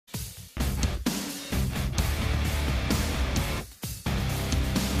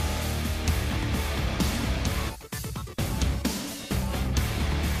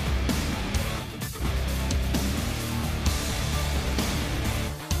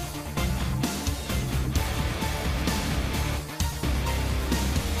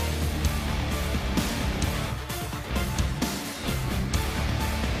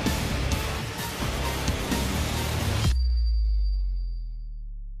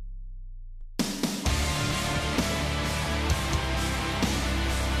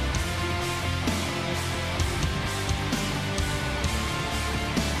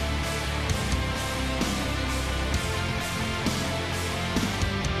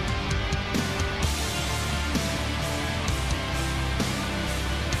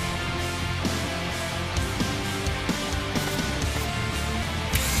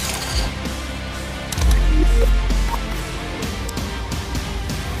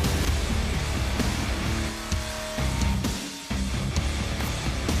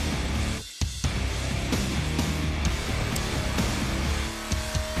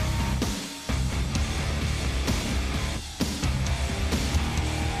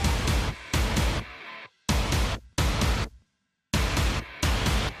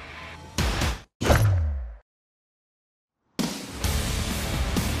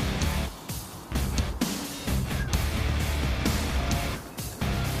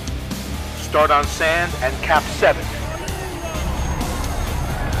start on sand and cap 7.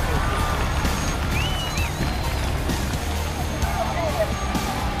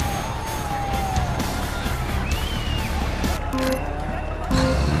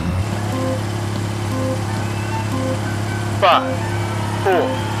 Five, 4,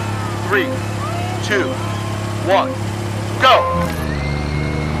 3, 2, 1, go!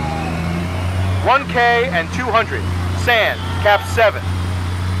 1K and 200, sand, cap 7.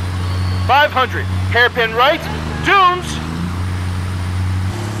 500, hairpin right, dunes!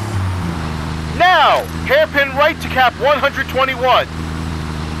 Now, hairpin right to cap 121.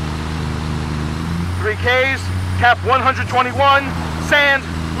 3Ks, cap 121, sand,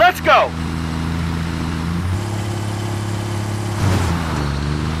 let's go!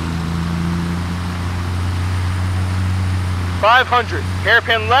 500,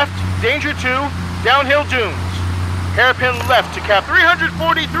 hairpin left, danger 2, downhill dunes. Hairpin left to cap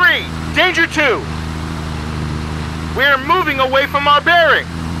 343, danger 2. We're moving away from our bearing.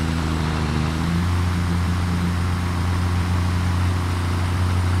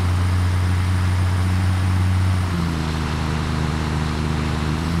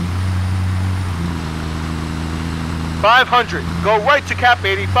 .500, go right to cap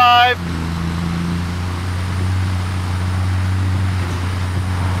 85.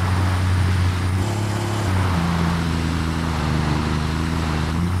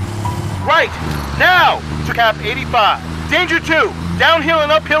 Right, now to cap 85. Danger 2, downhill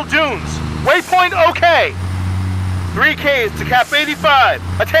and uphill dunes. Waypoint okay. 3Ks to cap 85.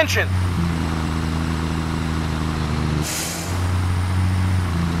 Attention.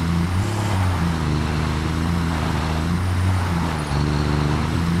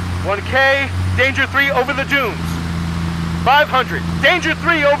 .1K, danger 3 over the dunes. 500, danger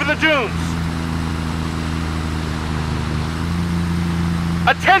 3 over the dunes.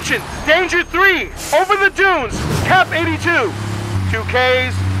 Attention, danger 3 over the dunes, cap 82.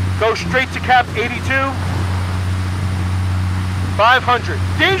 2Ks, go straight to cap 82. 500,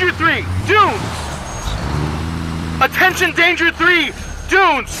 danger 3, dunes. Attention, danger 3,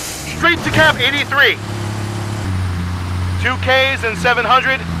 dunes, straight to cap 83. 2Ks and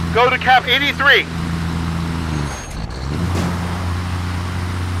 700, go to cap 83.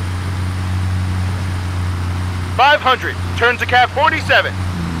 .500, turn to cap 47.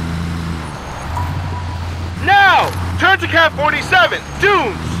 Now, turn to cap 47,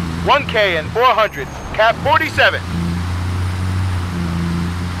 dunes. 1K and 400, cap 47.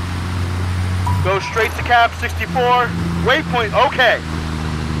 Go straight to cap 64, waypoint okay.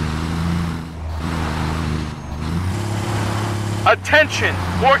 Attention,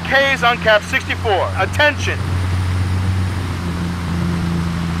 4Ks on cap 64, attention.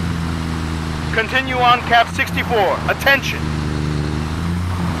 Continue on cap 64, attention.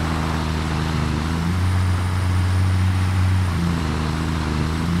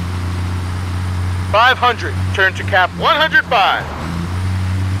 .500, turn to cap 105.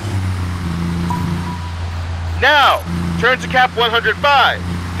 Now, turn to cap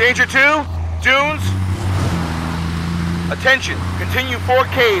 105. Danger 2, dunes. Attention, continue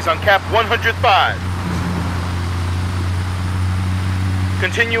 4Ks on cap 105.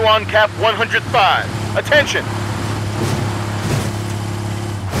 Continue on cap 105. Attention.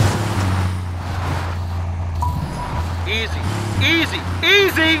 Easy, easy,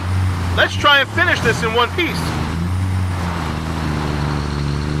 easy. Let's try and finish this in one piece.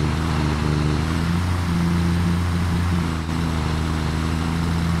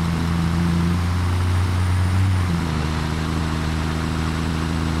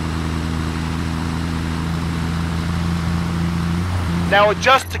 Now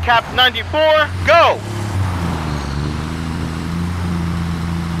adjust to cap 94, go!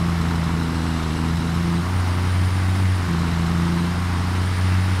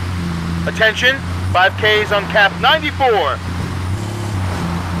 Attention, 5Ks on cap 94.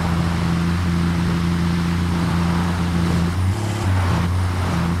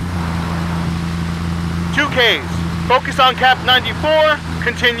 .2Ks, focus on cap 94,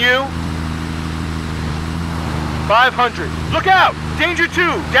 continue. 500, look out! Danger 2,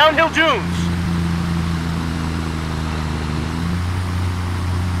 downhill dunes.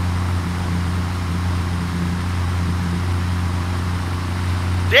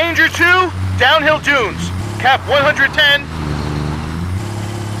 Danger 2, downhill dunes. Cap 110.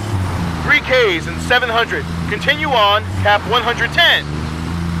 3Ks and 700. Continue on, cap 110.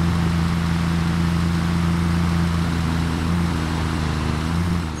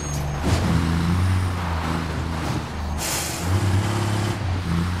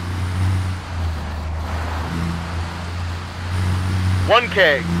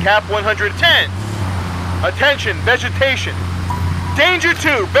 1K, cap 110. Attention, vegetation. Danger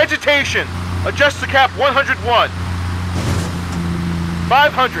 2, vegetation. Adjust to cap 101.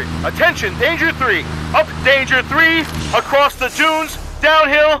 500. Attention, danger 3. Up, danger 3. Across the dunes,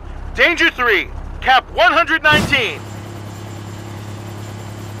 downhill, danger 3. Cap 119.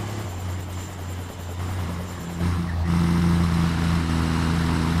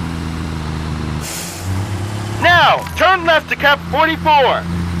 Now, turn left to cap 44.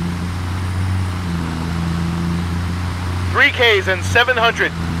 3Ks and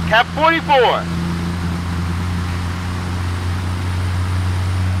 700, cap 44.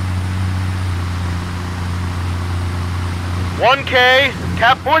 $1K,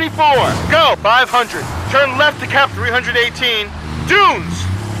 cap 44. Go, 500. Turn left to cap 318. Dunes.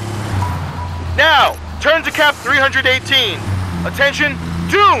 Now, turn to cap 318. Attention,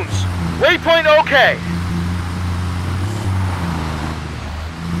 dunes. Waypoint OK.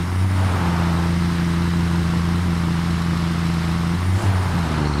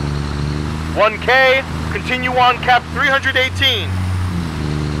 $1K, continue on cap 318.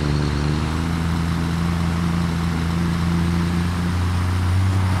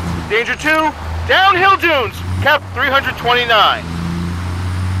 Danger 2, downhill dunes, cap 329.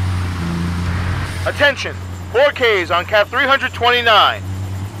 Attention, 4Ks on cap 329.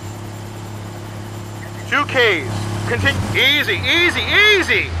 2Ks, continue,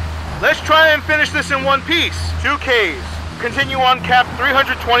 easy. Let's try and finish this in one piece. 2Ks, continue on cap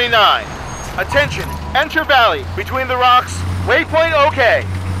 329. Attention, enter valley, between the rocks, waypoint OK.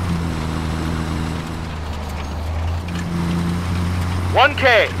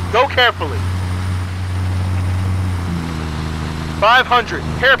 1K, go carefully. 500,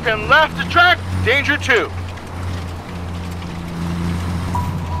 hairpin left to track, danger 2.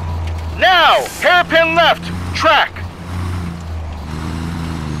 Now, hairpin left, track.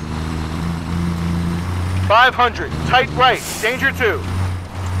 500, tight right, danger 2.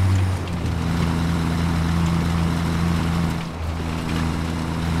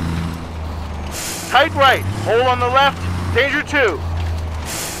 Tight right, hole on the left, danger 2.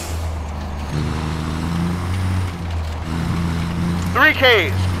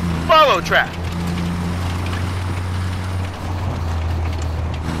 3Ks, follow track.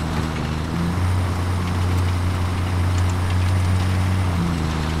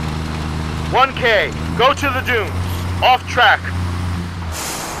 1K, go to the dunes, off track.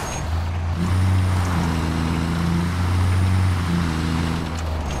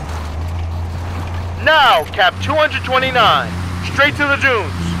 Now, cap 229, straight to the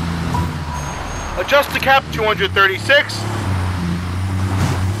dunes. Adjust to cap 236.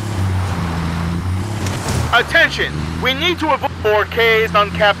 Attention, we need to avoid 4Ks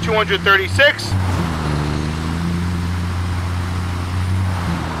on cap 236.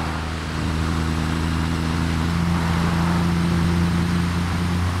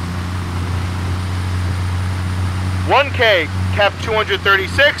 $1K, cap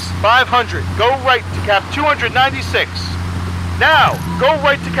 236, 500, go right to cap 296. Now, go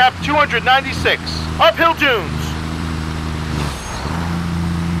right to cap 296, uphill dunes.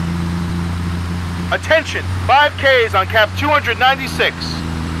 Attention, 5Ks on cap 296.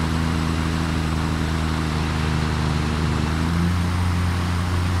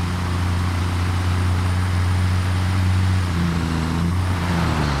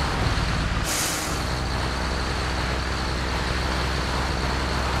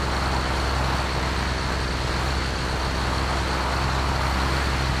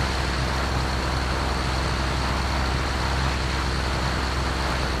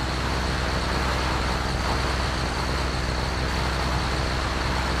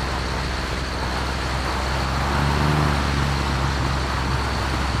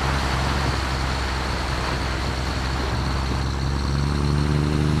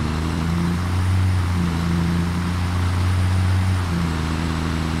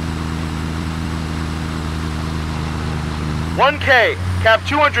 $1K, cap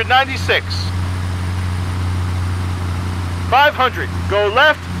 296. 500, go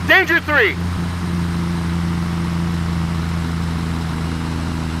left, danger 3.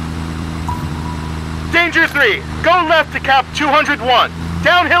 Danger 3, go left to cap 201,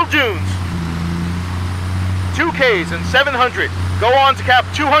 downhill dunes. 2Ks and 700, go on to cap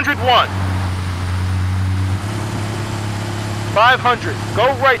 201. 500, go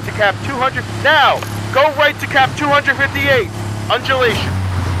right to cap 200, now, go right to cap 258, undulation.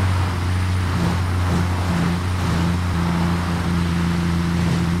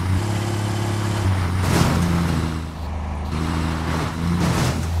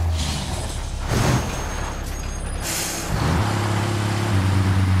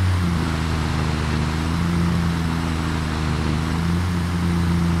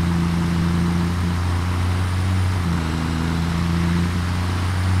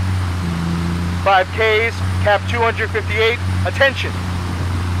 5Ks, cap 258, attention.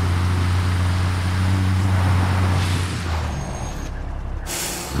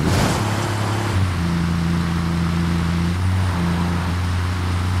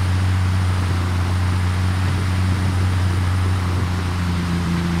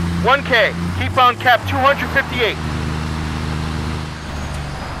 "1K, keep on cap 258.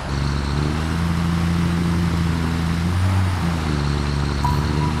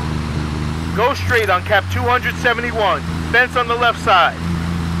 Go straight on cap 271, fence on the left side.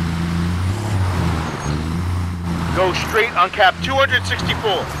 Go straight on cap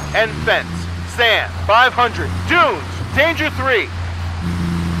 264, and fence. Sand, 500, dunes, danger 3.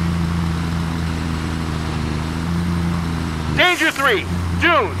 Danger 3,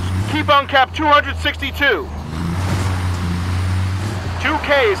 dunes, keep on cap 262.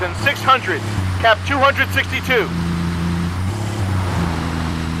 2Ks and 600, cap 262.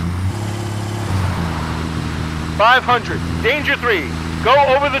 "500, danger 3, go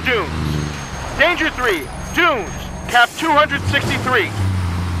over the dunes. Danger 3, dunes, cap 263.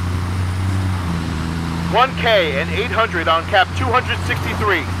 1K and 800 on cap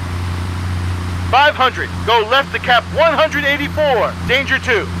 263. 500, go left to cap 184, danger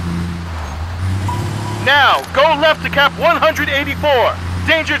 2. Now, go left to cap 184,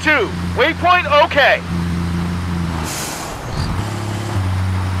 danger 2, waypoint OK.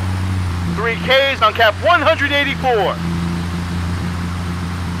 3Ks on cap 184.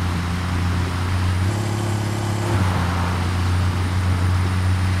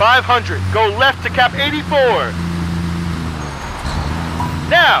 "500, go left to cap 84.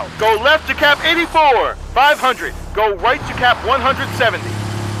 Now, go left to cap 84. 500, go right to cap 170.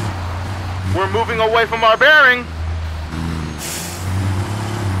 We're moving away from our bearing.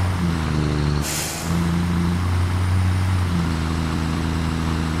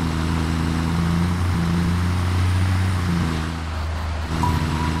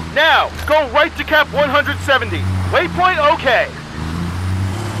 Now, go right to cap 170. Waypoint OK.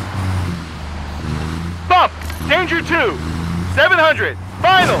 Bump, danger 2. 700,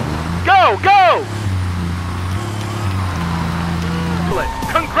 final. Go, go!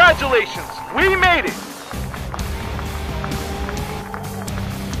 Congratulations, we made it.